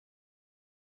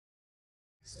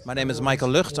My name is Michael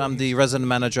Lucht. I'm the resident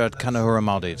manager at Kanuhura,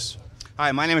 Maldives.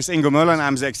 Hi, my name is Ingo Müller and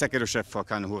I'm the executive chef for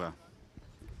Kanuhura.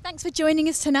 Thanks for joining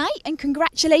us tonight and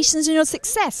congratulations on your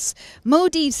success.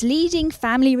 Maldives' leading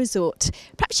family resort.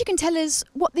 Perhaps you can tell us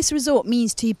what this resort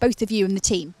means to both of you and the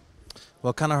team.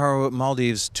 Well, Kanuhura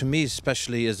Maldives, to me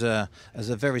especially, is a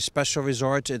very special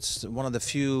resort. It's one of the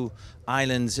few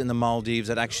islands in the Maldives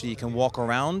that actually you can walk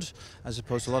around, as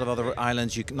opposed to a lot of other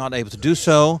islands you're not able to do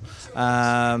so.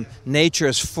 Nature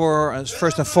is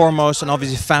first and foremost, and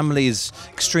obviously family is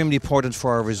extremely important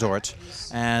for our resort.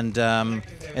 And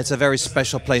it's a very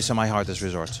special place in my heart, this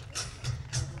resort.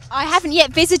 I haven't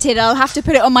yet visited. I'll have to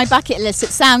put it on my bucket list. It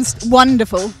sounds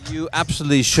wonderful. You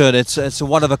absolutely should. It's a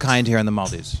one of a kind here in the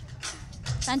Maldives.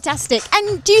 Fantastic.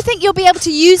 And do you think you'll be able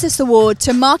to use this award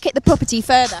to market the property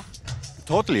further?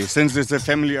 Totally, since it's a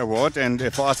family award, and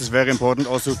for us it's very important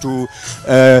also to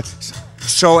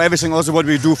show everything also what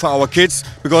we do for our kids,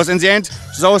 because in the end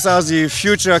those are the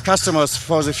future customers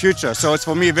for the future. So it's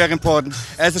for me very important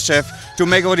as a chef to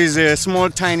make all these small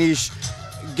tiny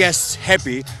guests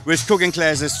happy with cooking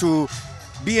classes, to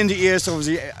be in the ears of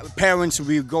the parents.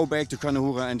 We go back to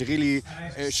Kanuhura and really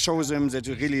show them that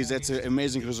really that's an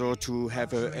amazing resort to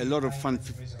have a lot of fun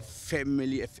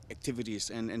family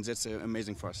activities, and that's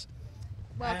amazing for us.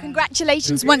 Well,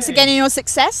 congratulations once again on your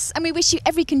success, and we wish you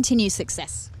every continued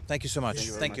success. Thank you so much.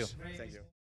 Thank you.